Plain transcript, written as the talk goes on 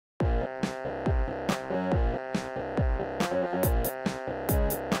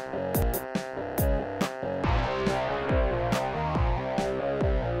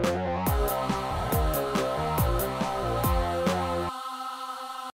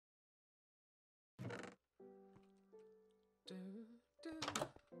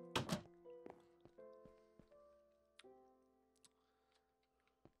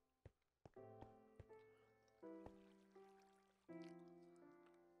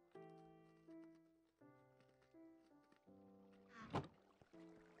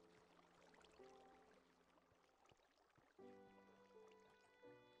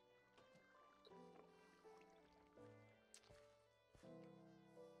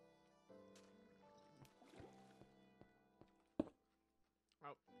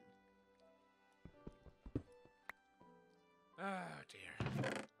Oh, dear.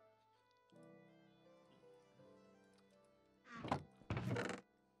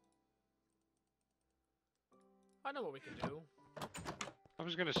 I know what we can do. I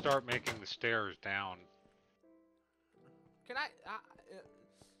was gonna start making the stairs down. Can I...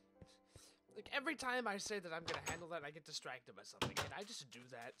 like, every time I say that I'm gonna handle that, I get distracted by something. Can I just do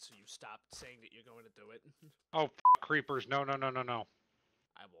that so you stop saying that you're going to do it? Oh, creepers. No, no, no, no, no.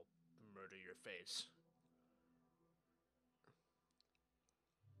 I will murder your face.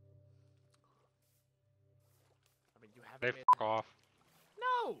 I mean, you haven't They made... off.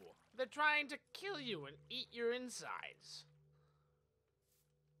 No! They're trying to kill you and eat your insides.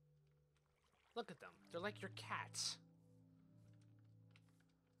 Look at them. They're like your cats.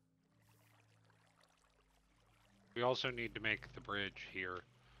 We also need to make the bridge here.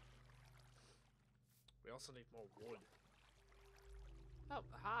 We also need more wood. Oh,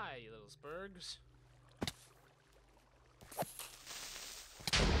 hi, you little spurgs.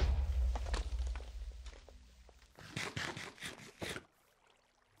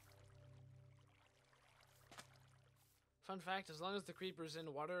 Fun fact, as long as the creeper's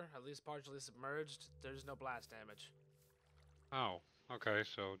in water, at least partially submerged, there's no blast damage. Oh, okay,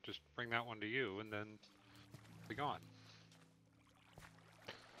 so just bring that one to you and then be gone.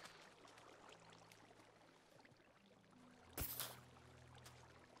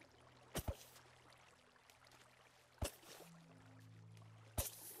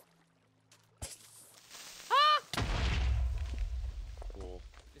 Cool.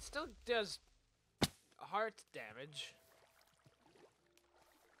 It still does heart damage.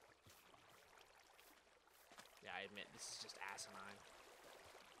 Yeah, I admit, this is just asinine.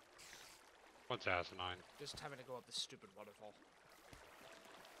 What's asinine? Just having to go up this stupid waterfall.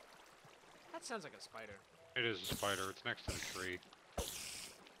 That sounds like a spider. It is a spider. It's next to the tree.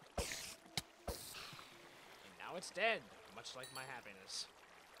 And now it's dead, much like my happiness.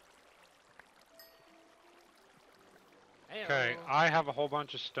 Hey-o. Okay, I have a whole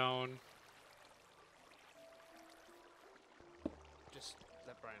bunch of stone. Just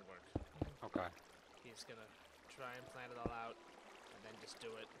let Brian work. Okay. He's gonna try and plan it all out, and then just do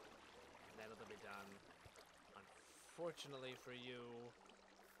it, and then it'll be done. Unfortunately for you,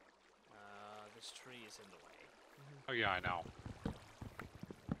 this tree is in the way. Oh yeah, I know.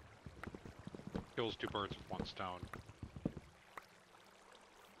 Kills two birds with one stone.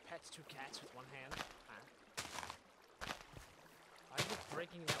 Pets two cats with one hand? Huh? Why are you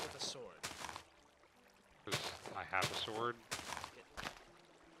breaking that with a sword? Because I have a sword.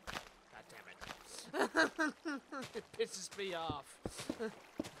 God damn it. It pisses me off. Could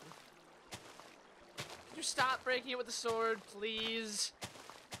you stop breaking it with the sword, please?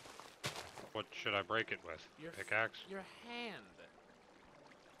 What should I break it with? Your Pickaxe? Your hand.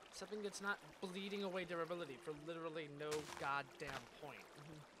 Something that's not bleeding away durability for literally no goddamn point.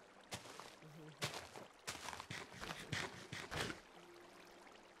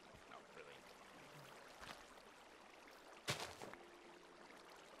 Oh, really?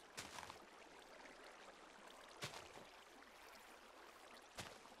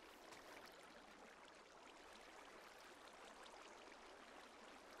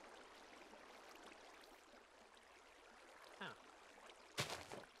 Huh.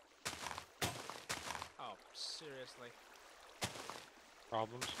 Oh, seriously?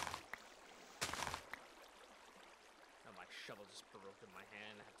 Problems? Oh, my shovel just broke in my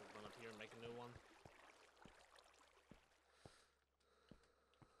hand. I have to run up here and make a new one.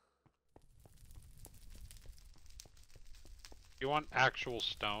 You want actual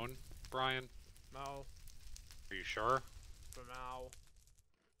stone, Brian? No, Are you sure? for now.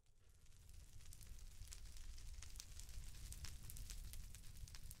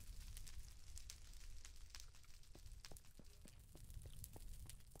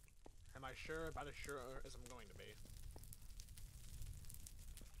 Am I sure? About as sure as I'm going to be.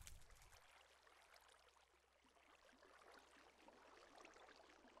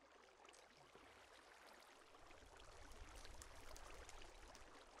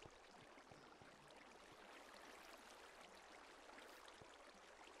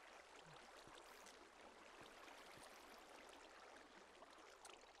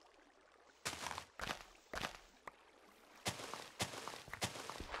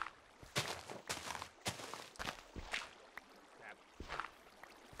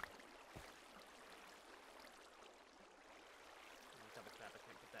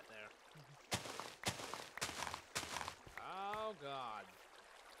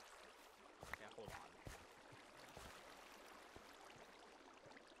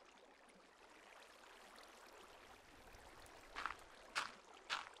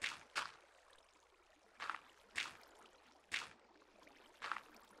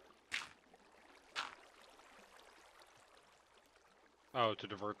 Oh, to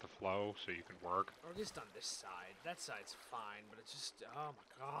divert the flow so you can work. Or at least on this side. That side's fine, but it's just, oh my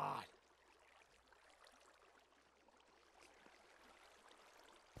god.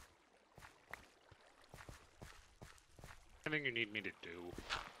 Anything you need me to do?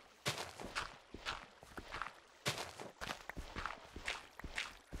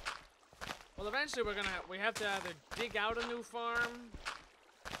 Well, eventually we have to either dig out a new farm,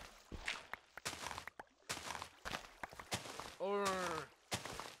 or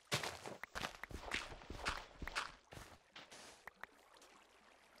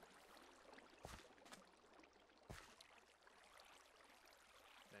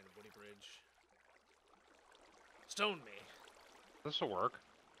then Woody Bridge. Stone me. This'll work.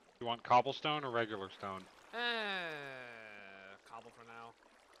 You want cobblestone or regular stone? Cobble for now.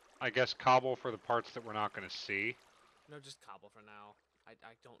 I guess cobble for the parts that we're not going to see. No, just cobble for now. I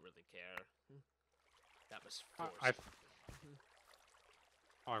don't really care. That was I forced.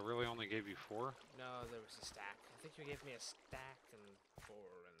 Oh, I really only gave you 4? No, there was a stack. I think you gave me a stack and 4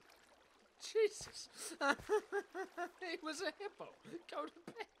 and... Jesus! It was a hippo! Go to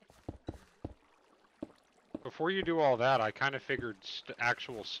bed! Before you do all that, I kind of figured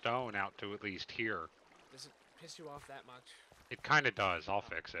actual stone out to at least here. Does it piss you off that much? It kind of does. I'll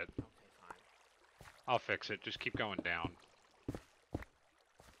fix it. Okay, fine. I'll fix it. Just keep going down.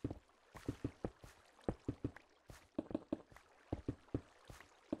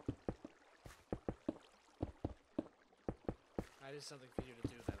 That is something for you to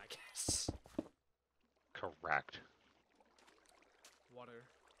do then, I guess. Correct. Water.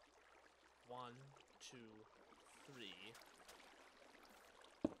 1, 2, 3.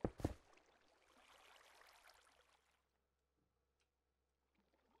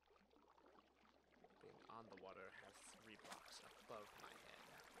 Being on the water, have 3 blocks above my head.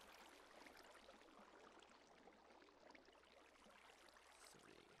 3.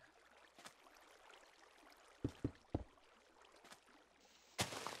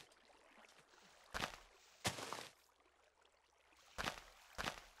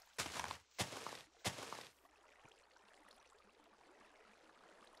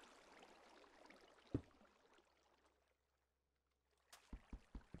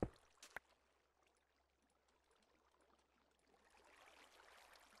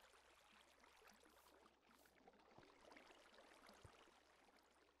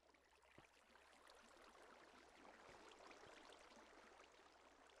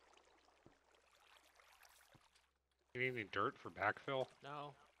 You need any dirt for backfill?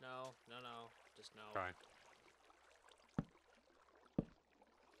 No, no, no, no. Just no. Okay.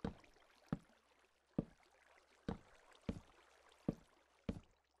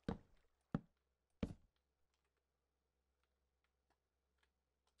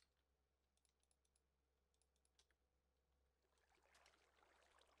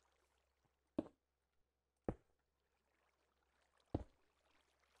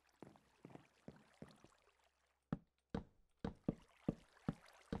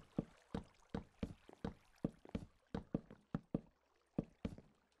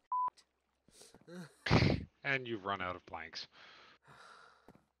 And you've run out of planks.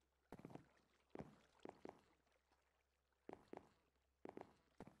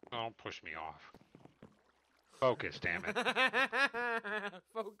 Don't push me off. Focus, damn it.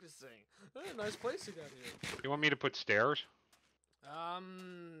 Focusing. Nice place you got here. You want me to put stairs?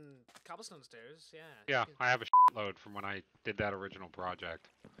 Cobblestone stairs, yeah. Yeah, I have a load from when I did that original project.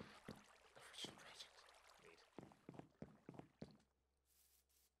 Original project. Neat.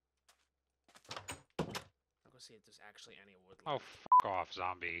 I'll go see if there's actually any wood left. Oh, f off,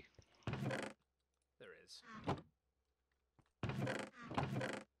 zombie. There is.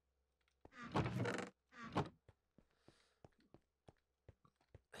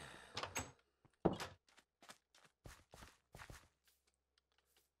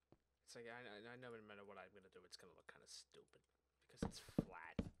 It's like, I know no matter what I'm going to do, it's going to look kind of stupid. Because it's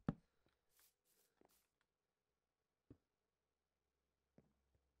flat.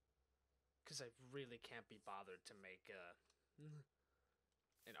 Because I really can't be bothered to make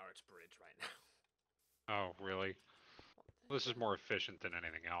an arch bridge right now. Oh, really? Well, this is more efficient than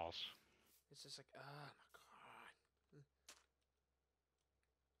anything else. It's just like, oh my god.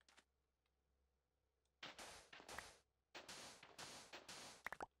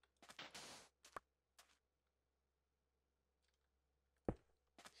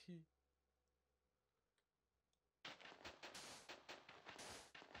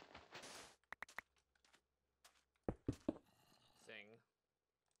 Thing.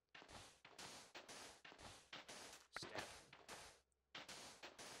 Step.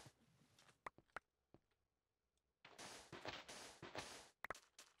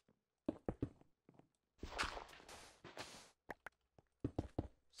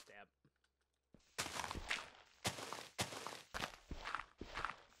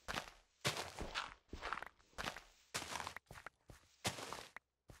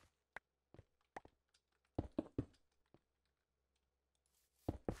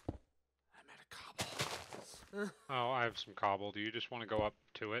 Oh, I have some cobble. Do you just want to go up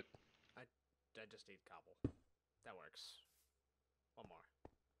to it? I just need cobble. That works. One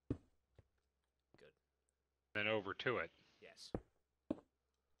more. Good. Then over to it. Yes.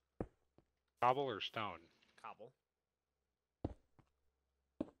 Cobble or stone? Cobble.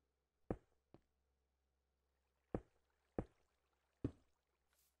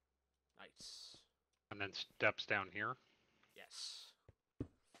 Nice. And then steps down here? Yes.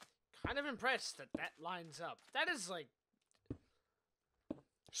 Kind of impressed that that lines up. That is, like,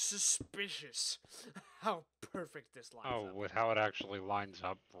 suspicious how perfect this lines Oh, up. with how it actually lines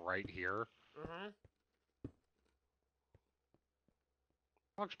up right here? Mm-hmm.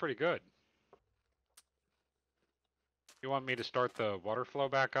 Looks pretty good. You want me to start the water flow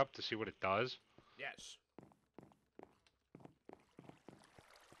back up to see what it does? Yes.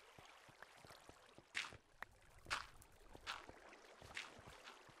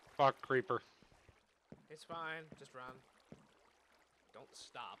 Fuck, creeper. It's fine. Just run. Don't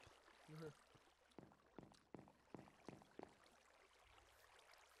stop.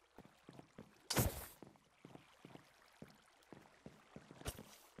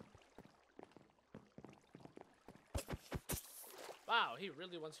 Wow, he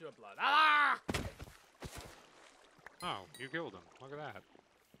really wants your blood. Ah! Oh, you killed him. Look at that.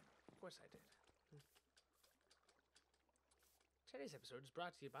 Of course I did. Today's episode is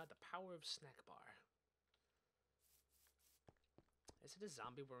brought to you by the power of Snack Bar. Is it a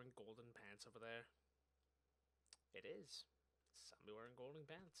zombie wearing golden pants over there? It is. It's a zombie wearing golden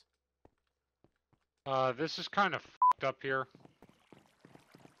pants. This is kind of fucked up here.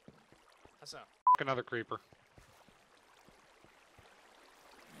 How so? Fuck another creeper.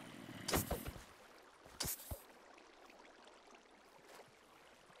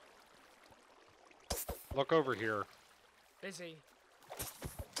 Look over here. Busy.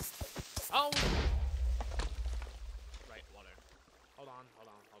 Oh! Right, water. Hold on.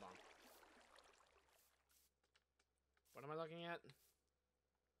 What am I looking at?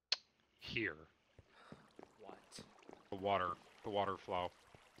 Here. What? The water flow.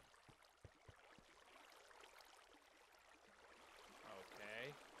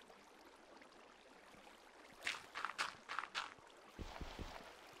 Okay.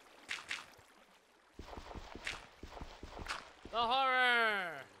 The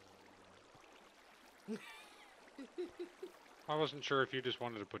horror! I wasn't sure if you just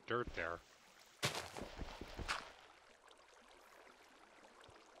wanted to put dirt there.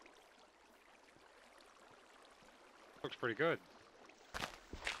 Looks pretty good.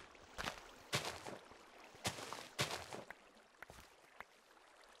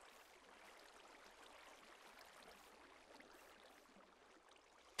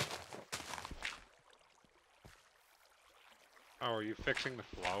 Oh, are you fixing the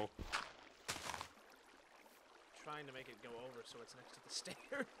flow? Trying to make it go over so it's next to the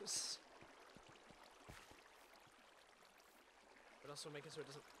stairs. But also make it so it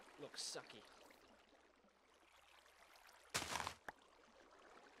doesn't look sucky.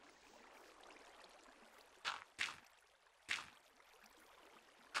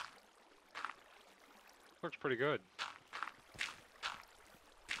 Looks pretty good.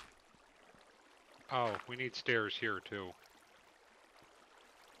 Oh, we need stairs here too.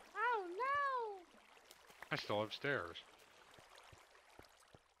 Oh no! I still have stairs.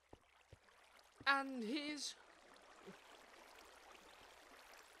 And he's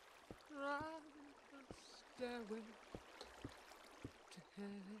riding the stairway to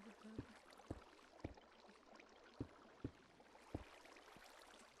heaven.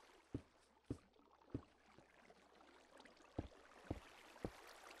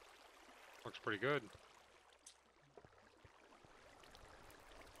 Looks pretty good.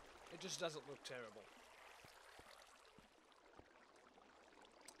 It just doesn't look terrible.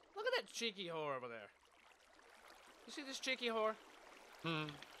 Look at that cheeky whore over there. You see this cheeky whore? Hmm.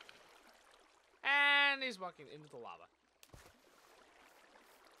 And he's walking into the lava.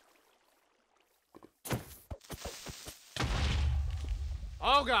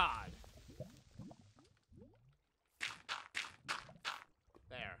 Oh god!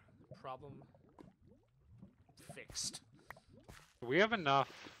 There. Problem fixed. Do we have enough,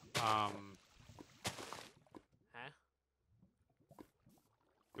 Huh?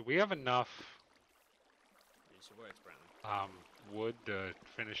 do we have enough, Use your words, Brandon. wood to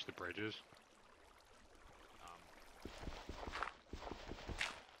finish the bridges?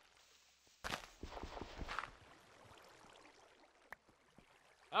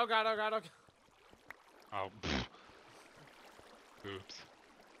 Oh god, oh god, oh god. Oh, pfft. Oops.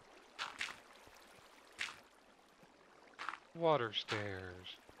 Water stairs.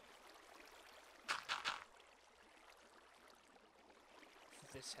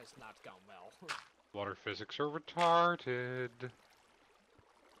 this has not gone well. Water physics are retarded. They're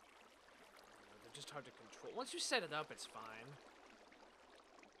just hard to control. Once you set it up, it's fine.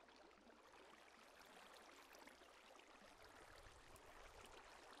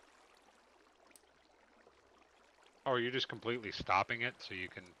 Oh, are you just completely stopping it so you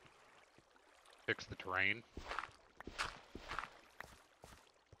can fix the terrain?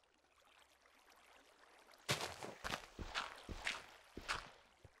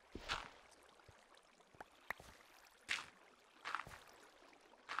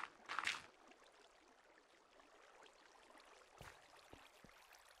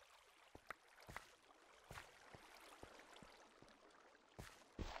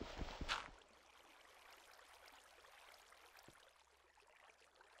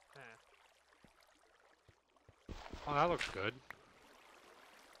 Oh, that looks good.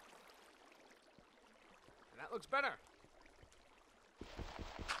 And that looks better.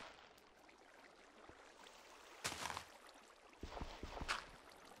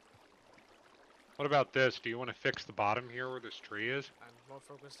 What about this? Do you want to fix the bottom here where this tree is? I'm more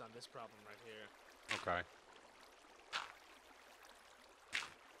focused on this problem right here. Okay.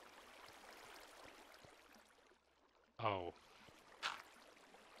 Oh.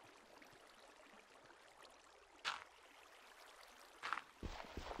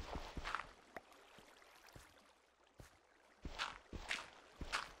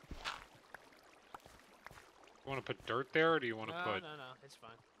 You want to put dirt there, or do you want to put... No, it's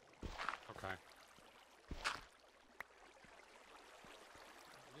fine. Okay.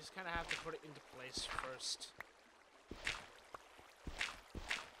 You just kind of have to put it into place first.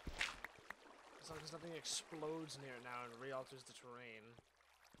 As long as nothing explodes near it now and re-alters the terrain.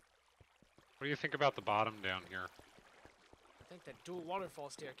 What do you think about the bottom down here? I think that dual waterfall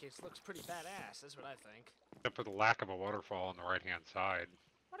staircase looks pretty badass, that's what I think. Except for the lack of a waterfall on the right-hand side.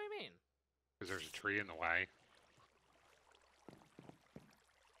 What do you mean? Because there's a tree in the way.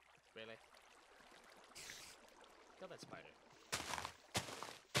 Really? Kill that spider.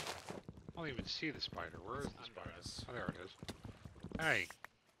 I don't even see the spider. Where is the Under spider? us. Oh, there it is. Hey!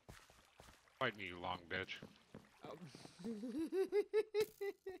 Fight me, you long bitch. Oh.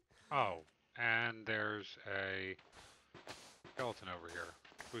 Oh, and there's a skeleton over here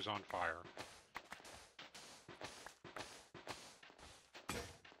who's on fire.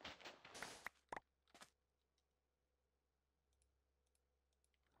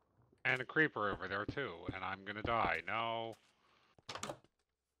 And a creeper over there too, and I'm gonna die. No.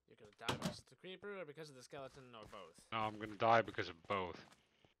 You're gonna die because of the creeper or because of the skeleton or both? No, I'm gonna die because of both.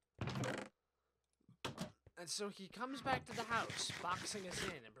 And so he comes back to the house, boxing us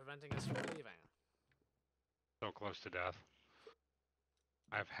in and preventing us from leaving. So close to death.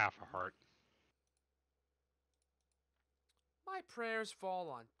 I have half a heart. My prayers fall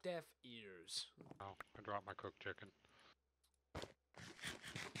on deaf ears. Oh, I dropped my cooked chicken.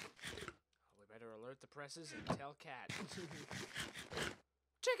 We better alert the presses and tell Cat.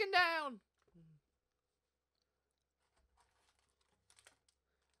 Chicken down!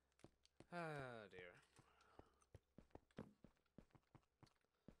 Oh dear.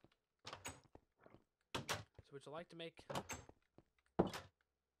 So would you like to make... Oh,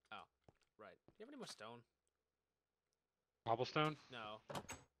 right. Do you have any more stone? Cobblestone? No.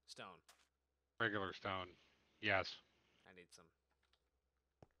 Stone. Regular stone. Yes. I need some.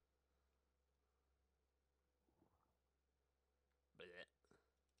 Blech.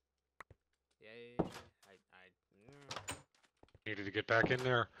 Yay. Needed to get back in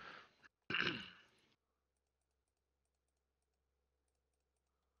there.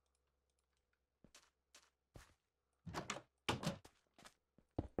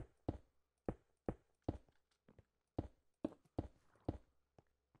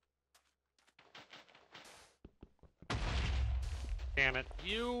 Damn it.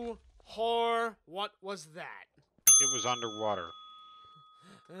 You whore! What was that? It was underwater.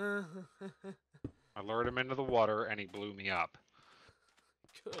 I lured him into the water and he blew me up.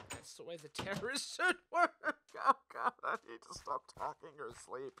 Good, that's the way the terrorists should work. Oh god, I need to stop talking or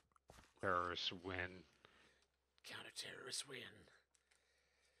sleep. Terrorists win. Counter-terrorists win.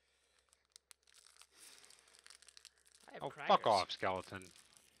 I have Oh, crackers. fuck off, skeleton.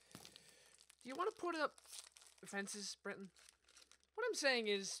 Do you want to put up fences, Brenton? What I'm saying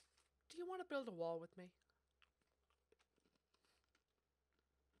is, do you want to build a wall with me?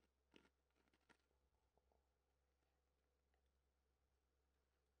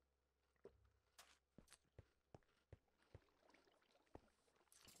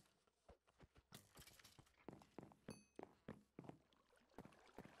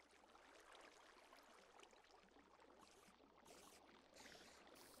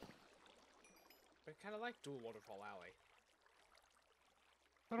 kind of like Dual Waterfall Alley.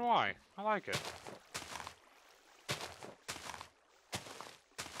 So do I. I like it.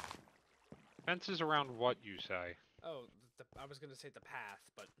 Fences around what, you say? Oh, I was gonna say the path,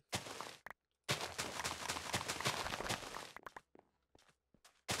 but...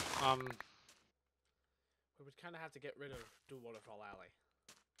 We would kind of have to get rid of Dual Waterfall Alley.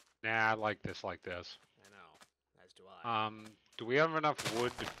 Nah, I like this like this. I know. As do I. Do we have enough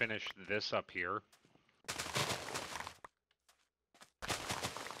wood to finish this up here?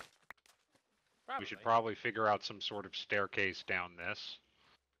 Probably. We should probably figure out some sort of staircase down this.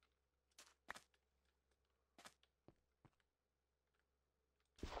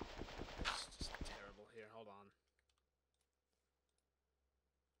 It's just terrible here. Hold on.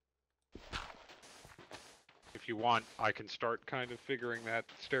 If you want, I can start kind of figuring that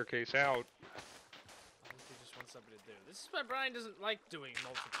staircase out. I think he just wants somebody to do. This is why Brian doesn't like doing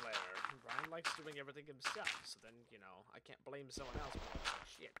multiplayer. Brian likes doing everything himself. So then, you know, I can't blame someone else when it's like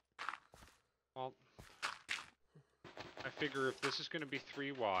shit. Well, I figure if this is going to be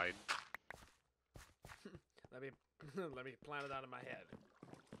 3 wide... let me plan it out in my head.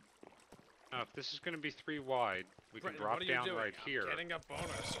 Now, if this is going to be 3 wide, we can Brenton, drop what are you down doing? right here. I'm getting a boner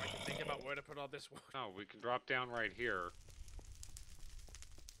so I can think about where to put all this wood. No, we can drop down right here.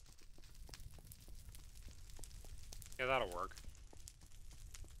 Yeah, that'll work.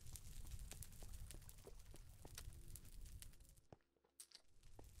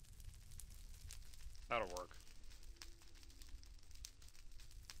 That'll work.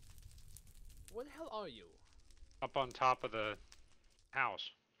 Where the hell are you? Up on top of the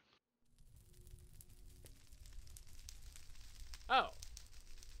house. Oh.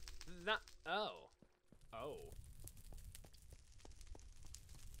 Not. Oh. Oh.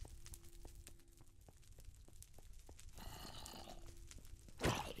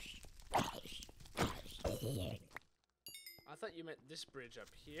 I thought you meant this bridge up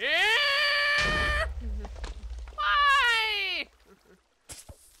here. Why?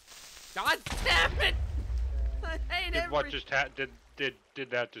 God damn it! I hate Did every... what just did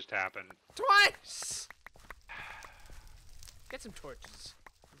that just happen? Twice! Get some torches.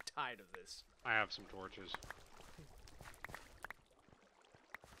 I'm tired of this. I have some torches.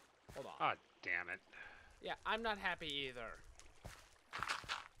 Hold on. Ah, damn it. Yeah, I'm not happy either.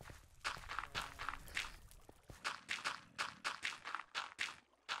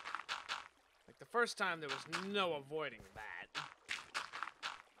 Like the first time there was no avoiding that.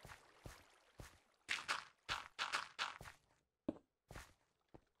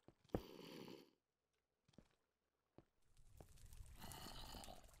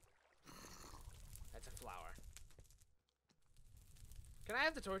 That's a flower. Can I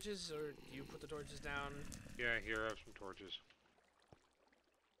have the torches, or do you put the torches down? Yeah, here I have some torches.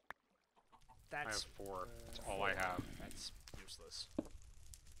 That's, I have 4. That's all I have. That's useless.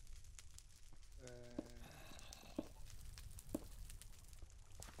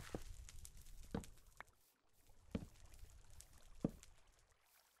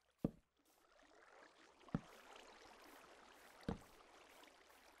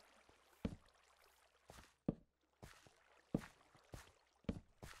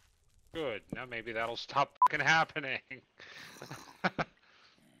 Good. Now maybe that'll stop fucking happening.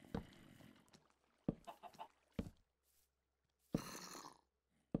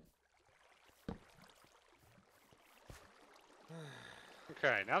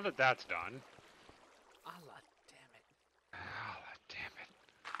 Okay, now that that's done. Allah damn it. Allah damn it.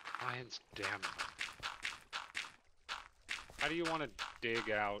 Lions damn it. How do you want to dig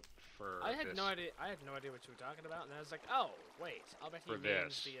out for I had this? no idea. I had no idea what you were talking about, and I was like, "Oh, wait! I'll bet he For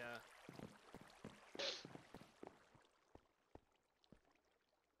means this. the."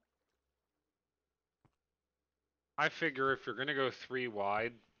 I figure if you're gonna go 3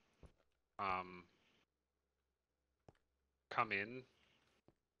 wide, come in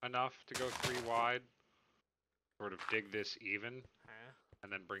enough to go 3 wide, sort of dig this even, Huh?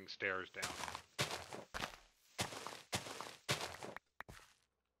 and then bring stairs down.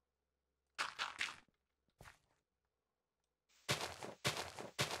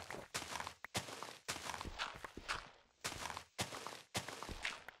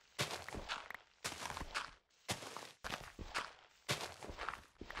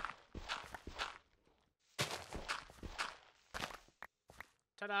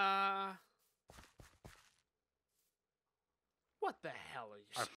 Ta-da! What the hell are you?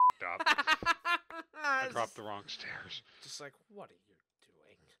 I f***ed up. I It's dropped the wrong stairs. Just like, what are you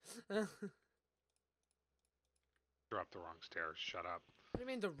doing? Dropped the wrong stairs. Shut up. What do you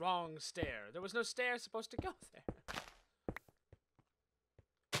mean the wrong stair? There was no stair supposed to go there.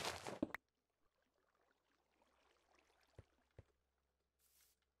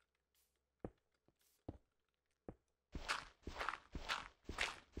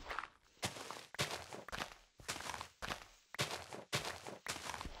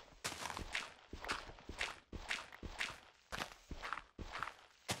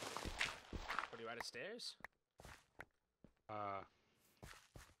 of stairs?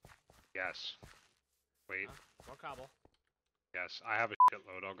 Yes. Wait. More cobble. Yes, I have a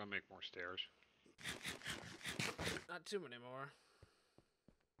shitload. I'll go make more stairs. Not too many more.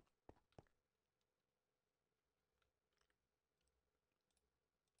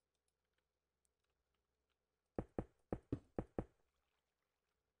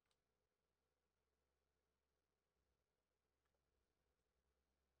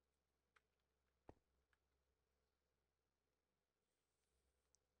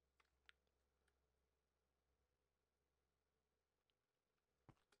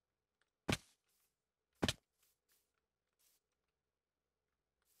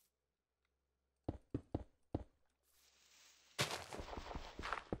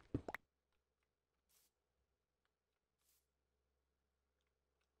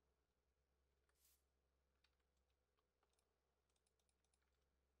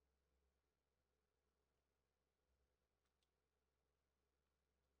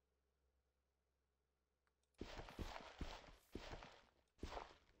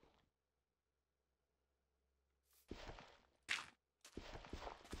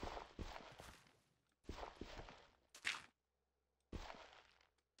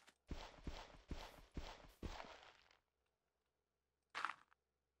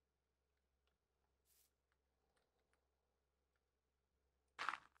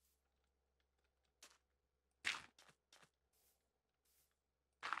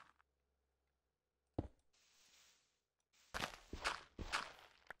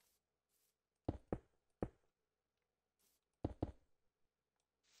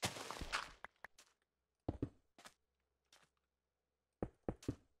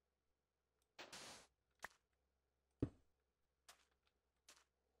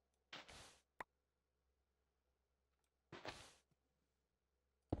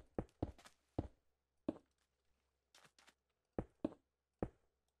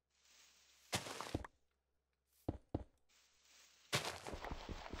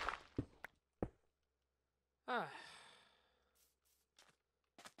 Ah.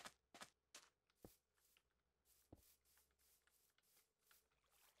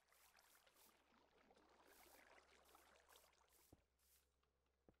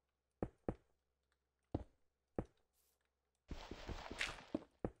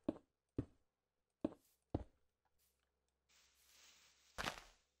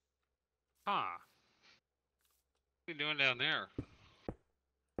 Huh. What are you doing down there?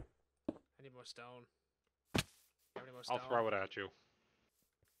 I need more stone. Have any more stone? I'll throw it at you.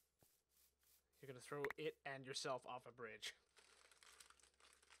 You're gonna throw it and yourself off a bridge.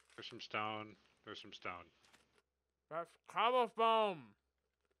 There's some stone. There's some stone. That's cobblestone.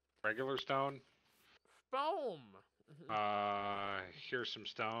 Regular stone? Boom. Here's some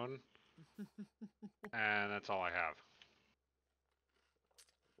stone. And that's all I have.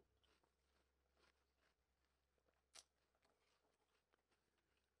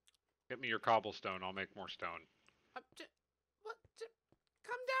 Get me your cobblestone. I'll make more stone. What?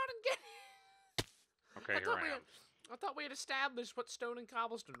 Come down and get it. Okay, here I am. I thought we had established what stone and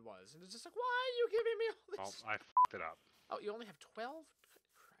cobblestone was, and it's just like, why are you giving me all this? Well, I fucked it up. Oh, you only have 12?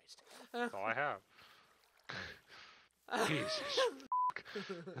 Christ. That's all I have. Jesus.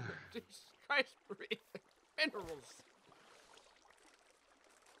 Jesus Christ, minerals.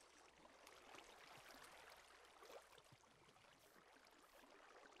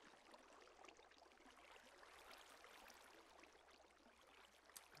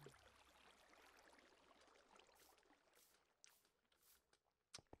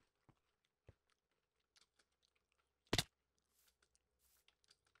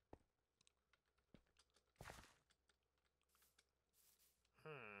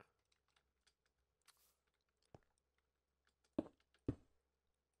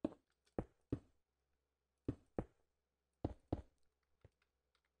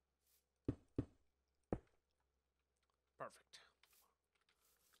 Perfect.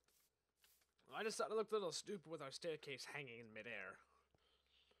 Well, I just thought it looked a little stupid with our staircase hanging in midair.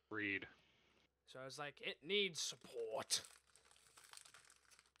 Read. So I was like, it needs support.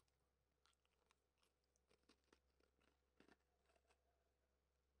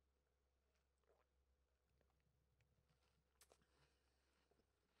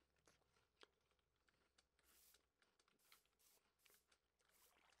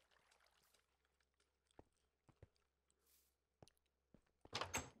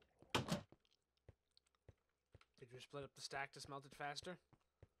 Did you split up the stack to smelt it faster?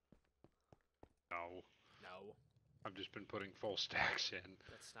 No. No. I've just been putting full stacks in.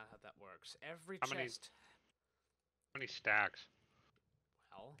 That's not how that works. Every How many chest... How many stacks?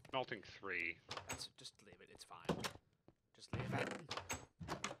 Well, Smelting 3. That's just leave it. It's fine. Just leave it.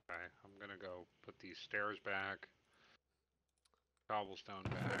 Okay, I'm gonna go put these stairs back. Cobblestone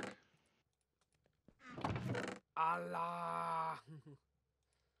back. Allah!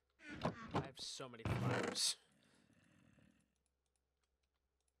 I have so many flowers.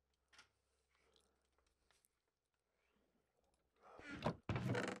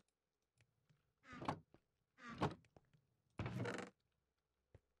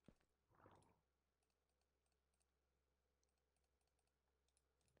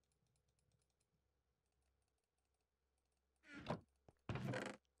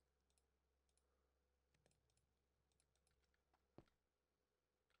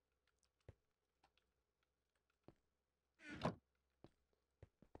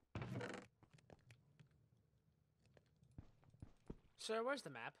 Sir, where's the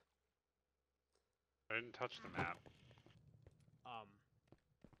map? I didn't touch the map. Um,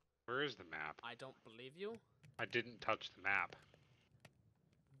 Where is the map? I don't believe you. I didn't touch the map.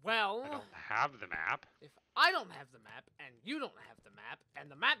 Well, I don't have the map. if I don't have the map, and you don't have the map, and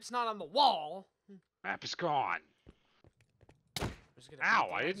the map's not on the wall... Map is gone. I'm just gonna Ow, beat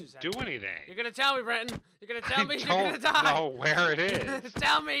the I answers didn't do out of you. anything. You're gonna tell me, Brenton. You're gonna tell me I you're gonna die. don't know where it is.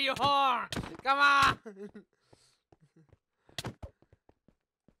 Tell me, you whore. Come on.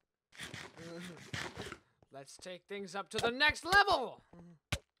 Let's take things up to the next level.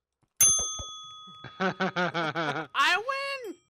 I win.